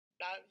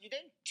You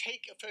don't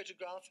take a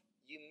photograph,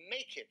 you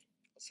make it.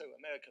 So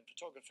American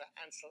photographer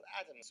Ansel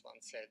Adams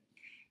once said.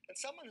 And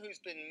someone who's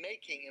been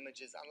making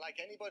images unlike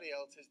anybody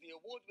else is the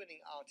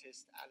award-winning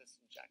artist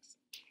Alison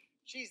Jackson.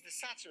 She's the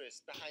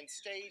satirist behind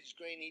staged,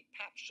 grainy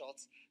pap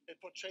shots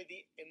that portray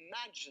the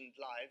imagined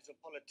lives of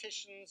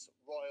politicians,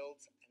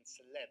 royals, and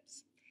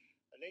celebs.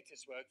 Her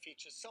latest work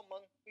features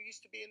someone who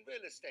used to be in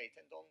real estate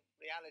and on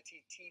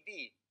reality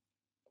TV.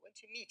 I went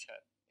to meet her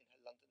in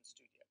her London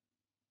studio.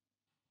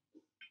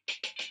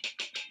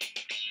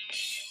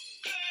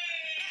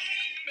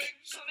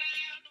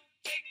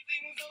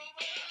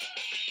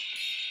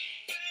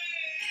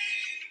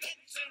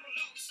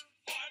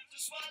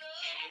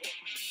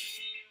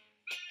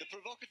 The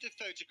provocative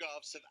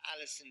photographs of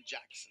Alison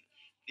Jackson,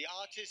 the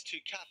artist who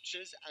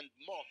captures and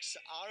mocks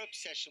our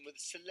obsession with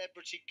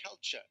celebrity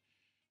culture.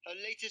 Her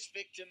latest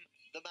victim,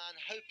 the man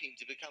hoping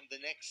to become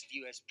the next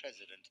US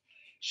president,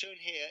 shown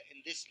here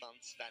in this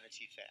month's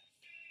Vanity Fair.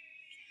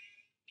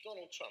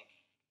 Donald Trump.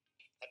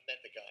 I've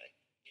met the guy.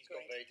 He's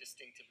got very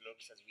distinctive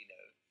looks, as we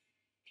know.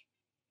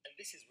 And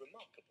this is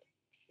remarkable.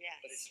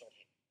 Yes. But it's not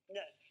him.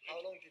 No. How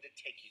long did it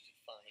take you to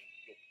find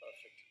your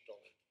perfect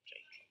Donald J.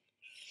 Trump?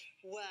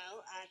 Well,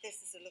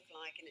 this is a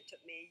lookalike, and it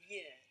took me a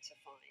year to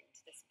find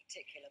this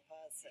particular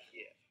person.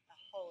 Yeah. A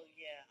whole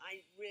year.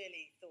 I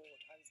really thought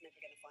I was never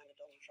going to find a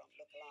Donald Trump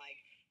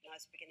lookalike, and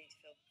I was beginning to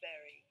feel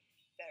very,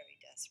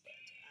 very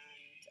desperate,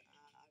 and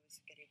I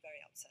was getting very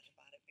upset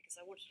about it because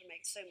I wanted to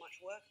make so much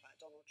work about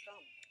Donald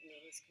Trump. I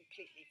mean, he's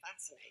completely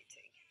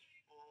fascinating.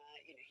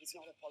 He's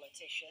not a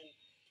politician.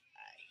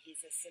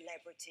 He's a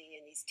celebrity,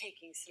 and he's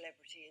taking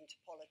celebrity into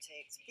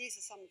politics. These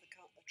are some of the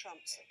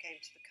Trumps that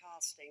came to the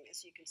casting,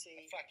 as you can see.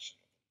 A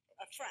fraction of them.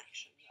 A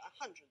fraction.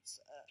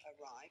 Hundreds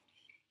arrived.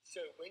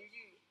 So when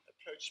you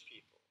approached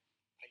people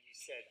and you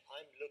said,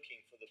 I'm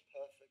looking for the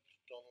perfect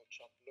Donald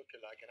Trump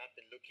lookalike, and I've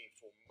been looking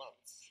for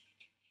months,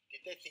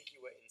 did they think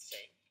you were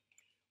insane?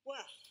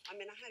 Well, I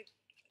mean, I had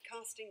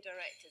casting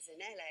directors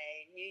in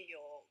LA, New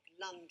York,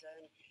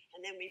 London, and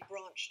then we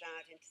branched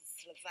out into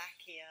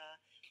Slovakia,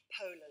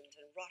 Poland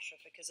and Russia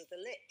because of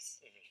the lips.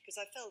 Because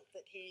I felt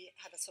that he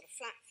had a sort of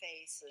flat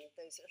face, and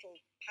those little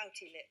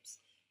pouty lips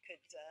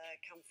could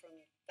come from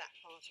that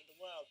part of the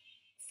world.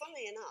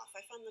 Funnily enough,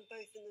 I found them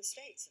both in the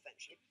States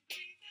eventually.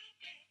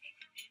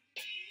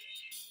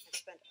 I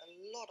spent a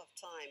lot of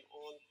time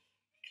on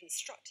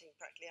constructing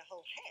practically a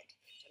whole head.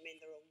 I mean,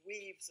 there are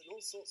weaves and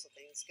all sorts of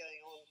things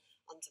going on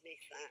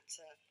underneath that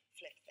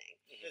flip thing.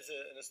 There's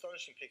an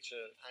astonishing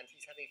picture, and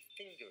he's having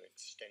finger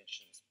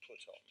extensions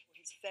put on. Well,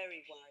 he's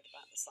very worried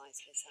about the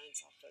size of his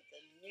hands after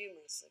the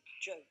numerous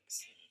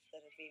jokes that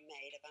have been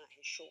made about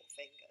his short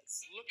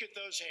fingers. Look at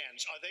those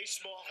hands. Are they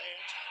small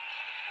hands?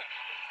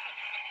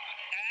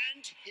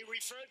 And he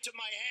referred to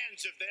my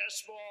hands. If they're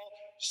small,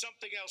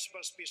 something else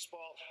must be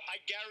small.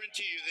 I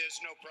guarantee you there's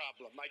no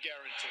problem. I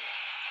guarantee.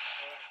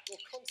 Your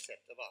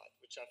concept of art,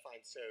 which I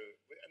find so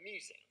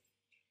amusing,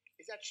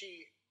 is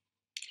actually,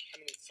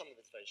 I mean, some of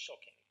it's very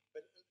shocking,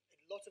 but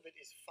a lot of it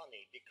is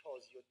funny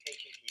because you're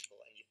taking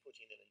people and you're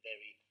putting them in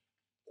very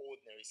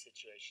ordinary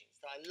situations.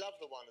 So I love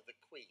the one of the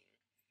Queen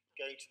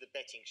going to the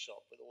betting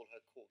shop with all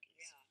her corgis.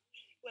 Yeah.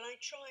 Well, I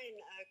try and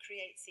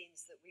create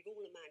scenes that we've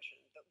all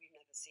imagined but we've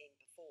never seen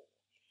before,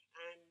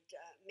 and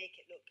make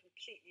it look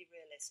completely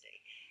realistic.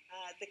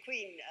 The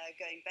Queen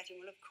going betting,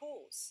 well, of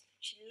course,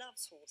 she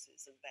loves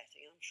horses and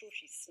betting. I'm sure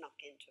she snuck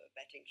into a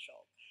betting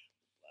shop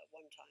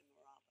one time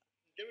or other.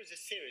 There is a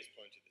serious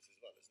point to this as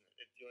well, isn't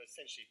it? You're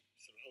essentially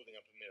sort of holding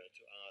up a mirror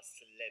to our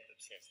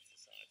celeb-obsessed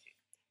society.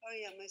 Oh,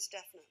 yeah, most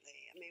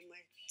definitely. I mean,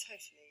 we're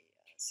totally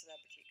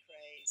celebrity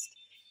crazed.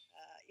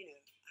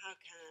 How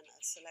can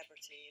a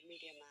celebrity, a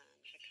media man,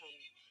 become,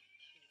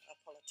 a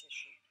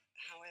politician?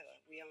 However,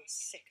 we are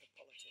sick of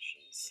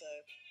politicians, so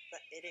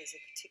that it is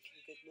a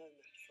particularly good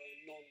moment for a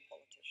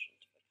non-politician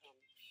to become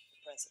the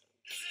president.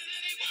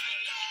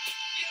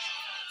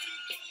 You're too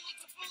cool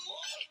to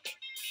fool.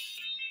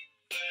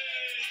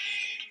 Hey.